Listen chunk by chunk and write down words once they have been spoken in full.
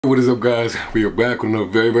What is up, guys? We are back with another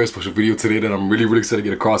very special video today that I'm really excited to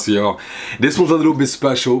get across to y'all. This one's a little bit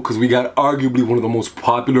special because we got arguably one of the most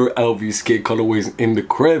popular LV skate colorways in the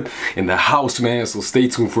crib, in the house, man. So stay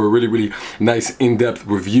tuned for a really nice in-depth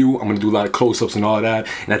review. I'm gonna do a lot of close-ups and all that,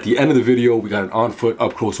 and at the end of the video we got an on foot,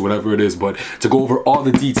 up close, whatever it is. But to go over all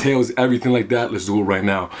the details, everything like that, let's do it right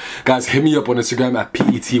now. Guys, hit me up on Instagram at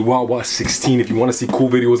PETY16 if you want to see cool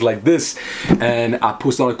videos like this. And I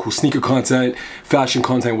post a lot of cool sneaker content, fashion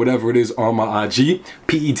content, whatever it is, on my IG,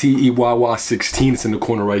 PETEYY16. It's in the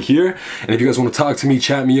corner right here. And if you guys want to talk to me,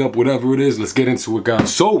 chat me up, whatever it is, let's get into it,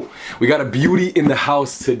 guys. So we got a beauty in the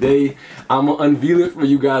house today. I'm gonna unveil it for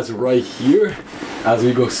you guys right here as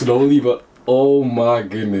we go slowly, but oh my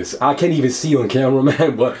goodness, I can't even see on camera,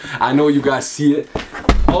 man, but I know you guys see it.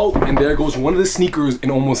 Oh, and there goes one of the sneakers and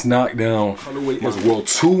almost knocked down. Colorway is World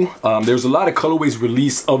 2. There's a lot of colorways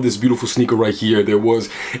released of this beautiful sneaker right here. There was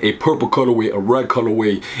a purple colorway, a red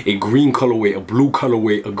colorway, a green colorway, a blue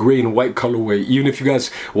colorway, a gray and white colorway. Even if you guys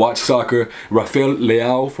watch soccer, Rafael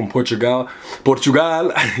Leao from Portugal,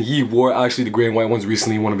 he wore actually the gray and white ones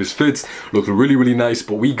recently in one of his fits. Looked really nice.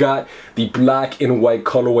 But we got the black and white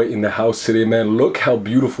colorway in the house today, man. Look how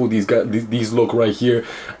beautiful these look right here.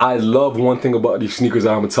 I love one thing about these sneakers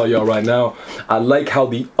I'm gonna tell y'all right now. I like how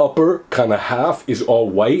the upper kind of half is all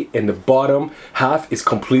white and the bottom half is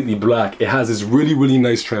completely black. It has this really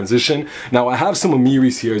nice transition. Now I have some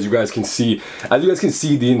Amiris here, as you guys can see. As you guys can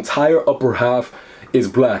see, the entire upper half is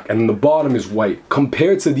black and then the bottom is white.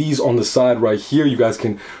 Compared to these on the side right here, you guys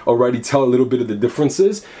can already tell a little bit of the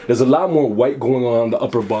differences. There's a lot more white going on the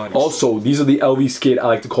upper body. Also, these are the LV Skate, I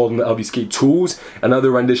like to call them the LV Skate 2s, another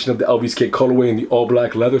rendition of the LV Skate colorway in the all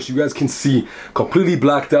black leather. So you guys can see completely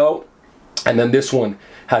blacked out. And then this one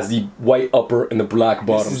has the white upper and the black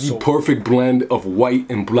bottom. This is the perfect blend of white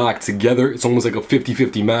and black together. It's almost like a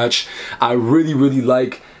 50-50 match. I really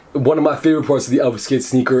like, one of my favorite parts of the LV Skate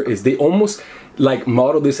sneaker is they almost like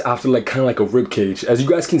model this after like kind of like a rib cage. As you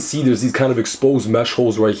guys can see, there's these kind of exposed mesh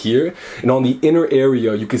holes right here, and on the inner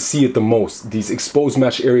area you can see it the most. These exposed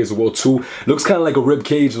mesh areas as well too. Looks kind of like a rib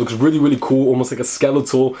cage. Looks really cool, almost like a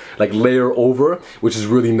skeletal like layer over, which is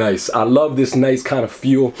really nice. I love this nice kind of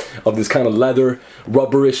feel of this kind of leather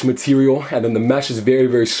rubberish material, and then the mesh is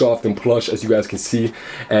very soft and plush, as you guys can see,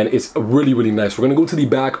 and it's really nice. We're gonna go to the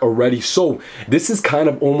back already. So this is kind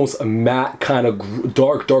of almost a matte kind of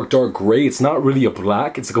dark gray. It's not really a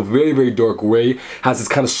black, it's like a very dark gray. Has this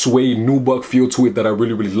kind of suede nubuck feel to it that I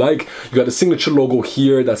really like. You got the signature logo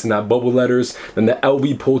here that's in that bubble letters, then the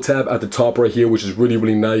LV pull tab at the top right here, which is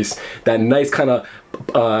really nice. That nice kind of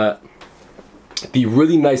the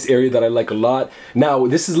really nice area that I like a lot. Now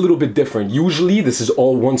this is a little bit different. Usually this is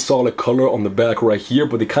all one solid color on the back right here,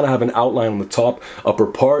 but they kind of have an outline on the top upper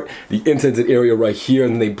part, the indented area right here,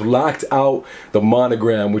 and they blacked out the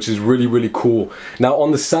monogram, which is really cool. Now on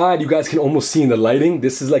the side, you guys can almost see in the lighting,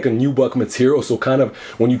 this is like a nubuck material, so kind of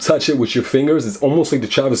when you touch it with your fingers, it's almost like the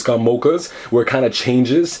Travis Scott mochas, where it kind of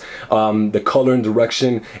changes the color and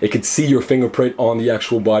direction. It could see your fingerprint on the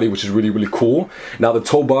actual body, which is really cool. Now the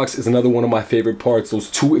toe box is another one of my favorite parts, those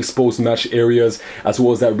two exposed mesh areas, as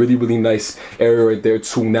well as that really nice area right there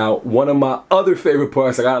too. Now one of my other favorite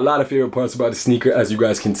parts, I got a lot of favorite parts about the sneaker, as you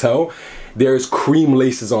guys can tell, there's cream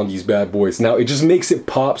laces on these bad boys. Now it just makes it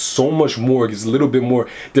pop so much more. It gives a little bit more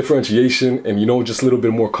differentiation and, you know, just a little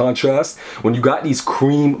bit more contrast when you got these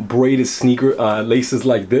cream braided sneaker laces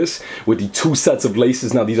like this with the two sets of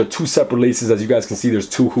laces. Now these are two separate laces, as you guys can see. There's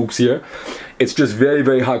two hoops here. It's just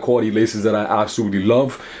very high quality laces that I absolutely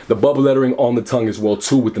love. The bubble lettering on the tongue as well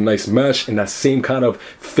too, with the nice mesh and that same kind of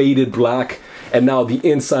faded black. And now the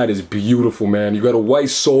inside is beautiful, man. You got a white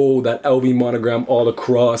sole, that LV monogram all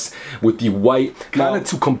across with the white. Kind of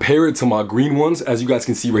to compare it to my green ones, as you guys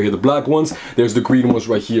can see right here, the black ones, there's the green ones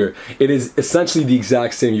right here. It is essentially the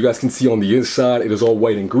exact same. You guys can see on the inside, it is all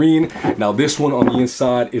white and green. Now this one on the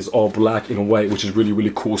inside is all black and white, which is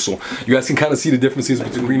really cool. So you guys can kind of see the differences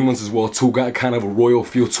between the green ones as well too. Got kind of a royal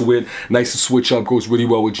feel to it. Nice to switch up, goes really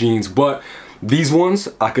well with jeans. But these ones,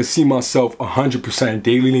 I could see myself 100%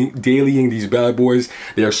 dailying these bad boys.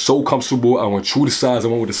 They are so comfortable. I went true to size. I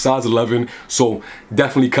went with a size 11. So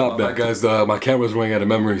definitely cop that, guys. My camera's running out of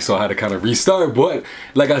memory, so I had to kind of restart. But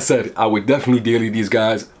like I said, I would definitely daily these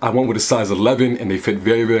guys. I went with a size 11 and they fit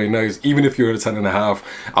very nice. Even if you're at a 10.5,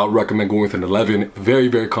 I would recommend going with an 11.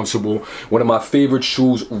 Very comfortable. One of my favorite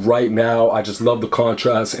shoes right now. I just love the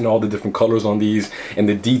contrast and all the different colors on these and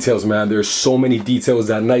the details, man. There's so many details.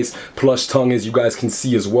 That nice plush tongue long, as you guys can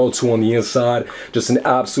see as well too on the inside. Just an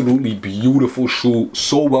absolutely beautiful shoe,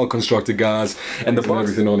 so well constructed, guys, and the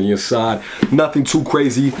everything on the inside, nothing too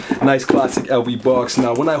crazy. Nice classic LV box.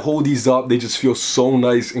 Now when I hold these up, they just feel so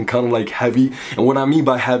nice and kind of like heavy, and what I mean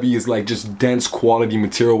by heavy is like just dense quality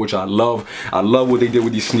material, which I love. I love what they did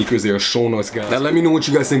with these sneakers. They are so nice, guys. Now let me know what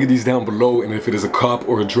you guys think of these down below, and if it is a cop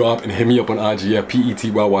or a drop, and hit me up on IG at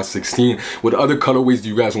PETYY16. What other colorways do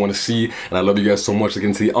you guys want to see? And I love you guys so much. Let's get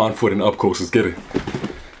into the on foot and up close. Let's get it.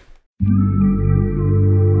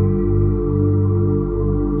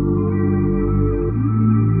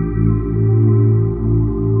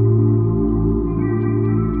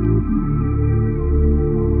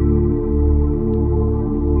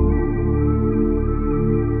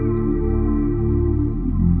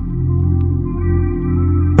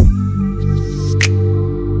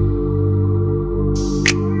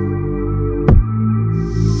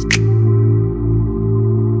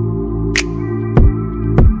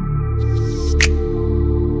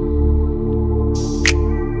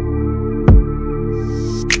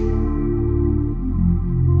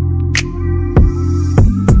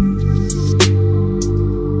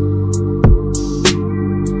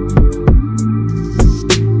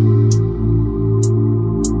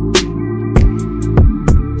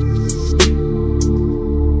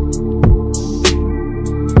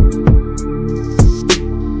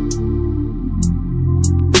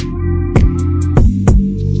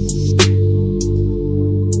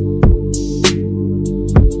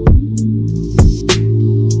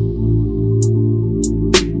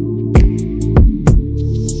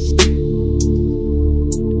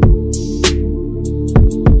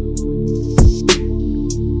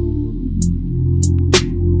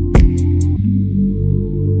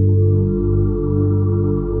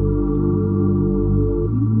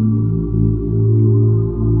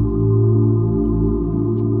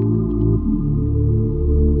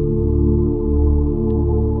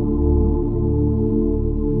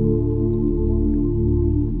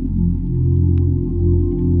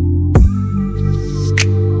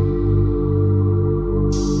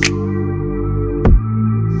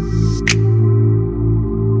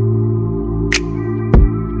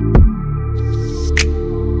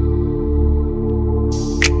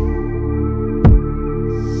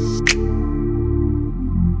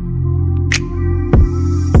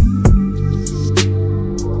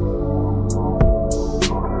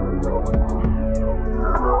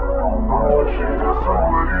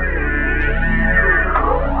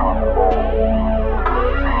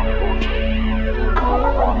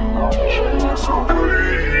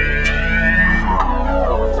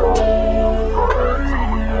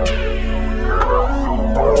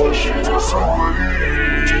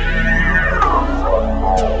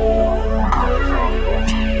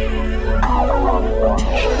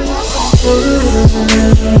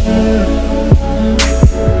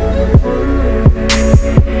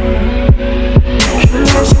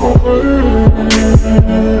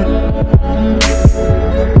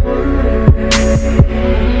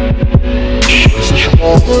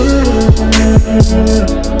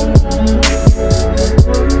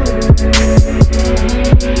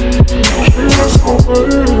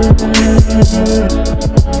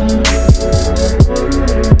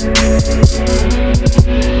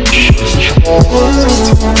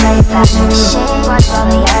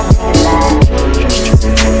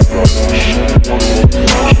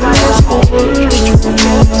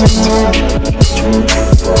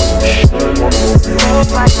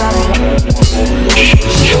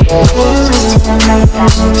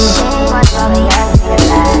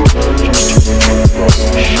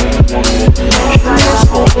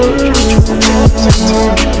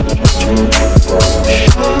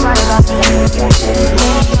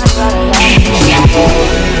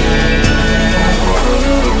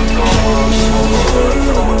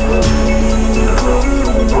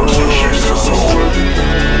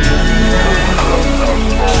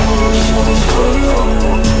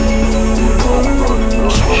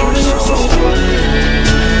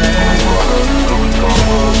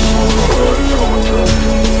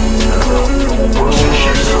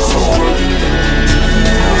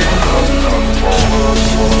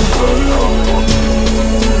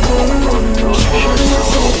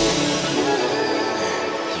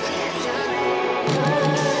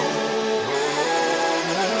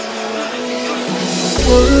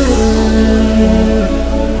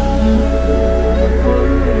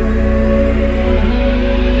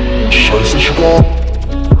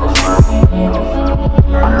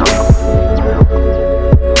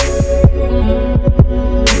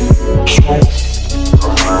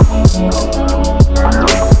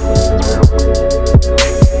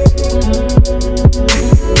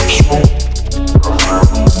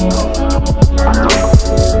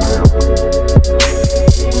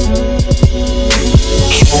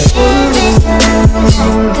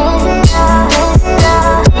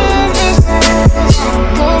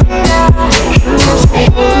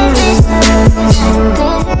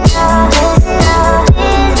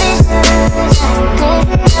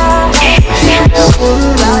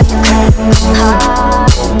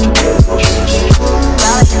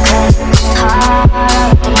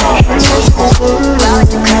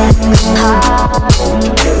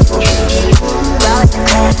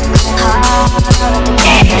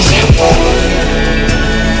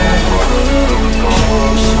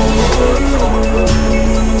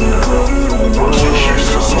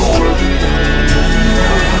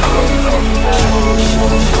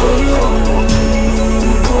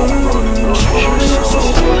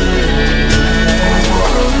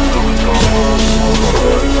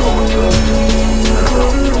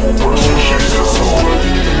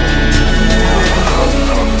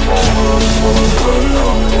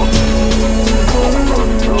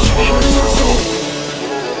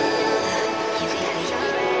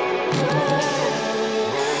 YURRRRR.